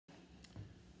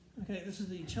Okay, this is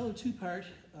the cello 2-part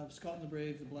of Scotland the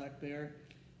Brave, the Black Bear,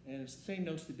 and it's the same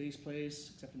notes the bass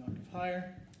plays, except an octave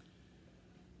higher.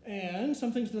 And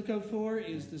some things to look out for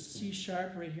is the C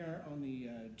sharp right here on the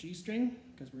G string,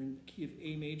 because we're in the key of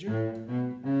A major.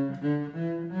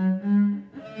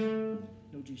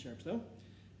 No G sharps though.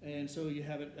 And so you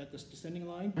have it at this descending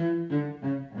line.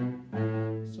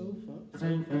 So, fa,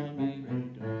 mi, re,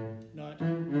 do. Not,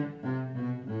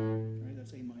 right,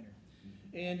 that's A minor.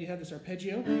 And you have this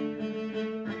arpeggio.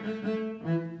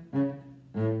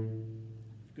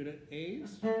 Good at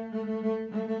A's. Do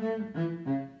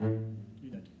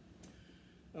that too.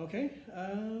 Okay,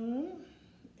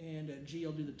 and at G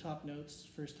I'll do the top notes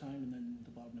first time and then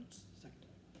the bottom notes second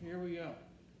time. Here we go.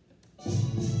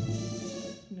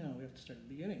 Now we have to start at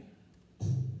the beginning.